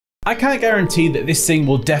I can't guarantee that this thing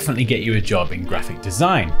will definitely get you a job in graphic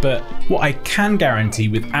design, but what I can guarantee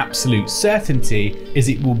with absolute certainty is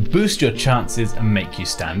it will boost your chances and make you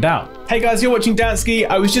stand out. Hey guys, you're watching Dansky.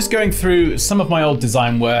 I was just going through some of my old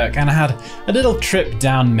design work and I had a little trip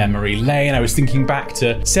down memory lane. I was thinking back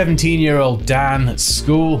to 17-year-old Dan at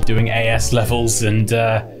school doing AS levels and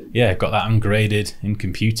yeah, got that ungraded in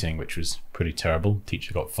computing, which was pretty terrible.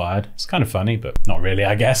 Teacher got fired. It's kind of funny, but not really,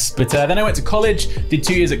 I guess. But then I went to college, did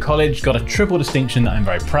 2 years at college, got a triple distinction that I'm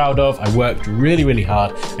very proud of. I worked really, really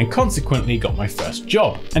hard and consequently got my first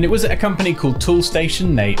job. And it was at a company called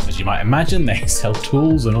Toolstation. They, as you might imagine, they sell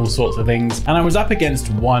tools and all sorts of things. And I was up against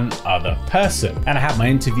one other person. And I had my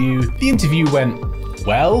interview. The interview went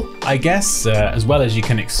well, I guess, as well as you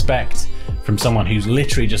can expect from someone who's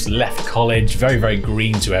literally just left college, very, very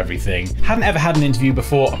green to everything. Hadn't ever had an interview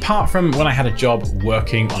before, apart from when I had a job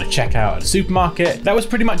working on a checkout at a supermarket. That was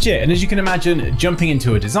pretty much it. And as you can imagine, jumping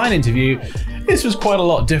into a design interview, this was quite a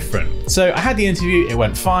lot different. So I had the interview, it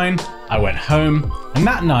went fine. I went home, and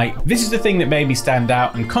that night, this is the thing that made me stand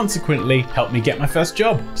out and consequently helped me get my first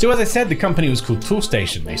job. So as I said, the company was called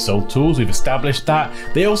Toolstation. They sold tools, we've established that.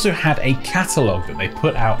 They also had a catalog that they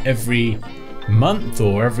put out every month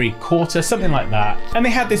or every quarter, something like that. And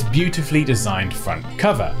they had this beautifully designed front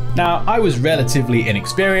cover. Now, I was relatively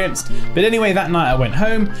inexperienced, but anyway, that night I went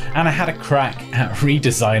home and I had a crack at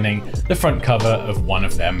redesigning the front cover of one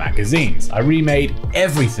of their magazines. I remade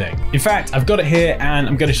everything. In fact, I've got it here and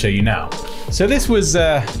I'm going to show you now. So this was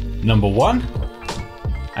number one.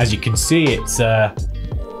 As you can see, it's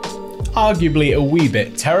arguably a wee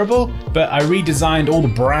bit terrible, but I redesigned all the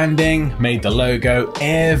branding, made the logo,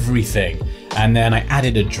 everything. And then I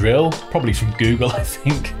added a drill, probably from Google, I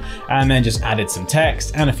think, and then just added some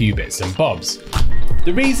text and a few bits and bobs.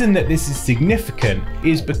 The reason that this is significant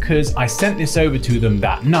is because I sent this over to them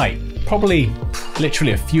that night, probably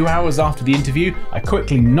literally a few hours after the interview. I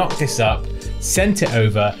quickly knocked this up, sent it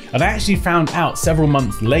over, and I actually found out several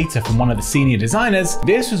months later from one of the senior designers,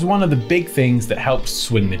 this was one of the big things that helped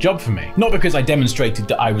swing the job for me. Not because I demonstrated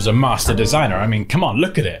that I was a master designer, I mean, come on,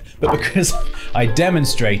 look at it, but because I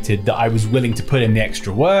demonstrated that I was willing to put in the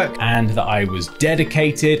extra work and that I was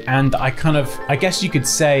dedicated and I guess you could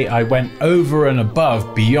say I went over and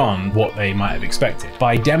above beyond what they might have expected.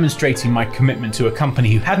 By demonstrating my commitment to a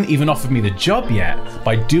company who hadn't even offered me the job yet,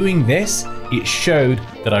 by doing this, it showed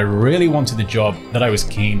that I really wanted the job, that I was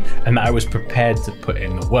keen, and that I was prepared to put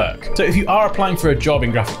in the work. So if you are applying for a job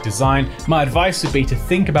in graphic design, my advice would be to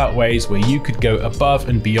think about ways where you could go above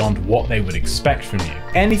and beyond what they would expect from you.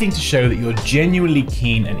 Anything to show that you're genuinely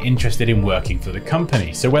keen and interested in working for the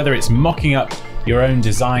company. So whether it's mocking up your own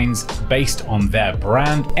designs based on their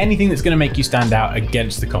brand, anything that's going to make you stand out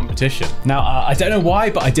against the competition. Now, I don't know why,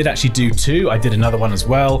 but I did actually do two. I did another one as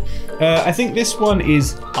well. I think this one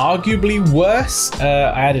is arguably worse.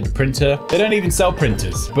 I added a printer. They don't even sell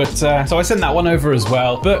printers, but so I sent that one over as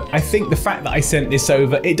well. But I think the fact that I sent this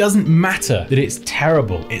over, it doesn't matter that it's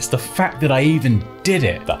terrible. It's the fact that I even did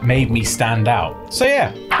it that made me stand out. So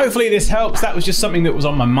yeah, hopefully this helps. That was just something that was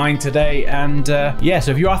on my mind today. And yeah, so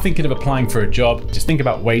if you are thinking of applying for a job, just think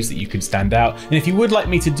about ways that you can stand out. And if you would like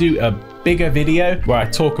me to do a bigger video where I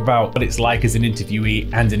talk about what it's like as an interviewee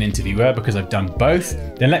and an interviewer, because I've done both,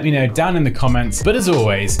 then let me know down in the comments. But as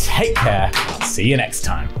always, take care. I'll see you next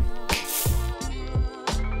time.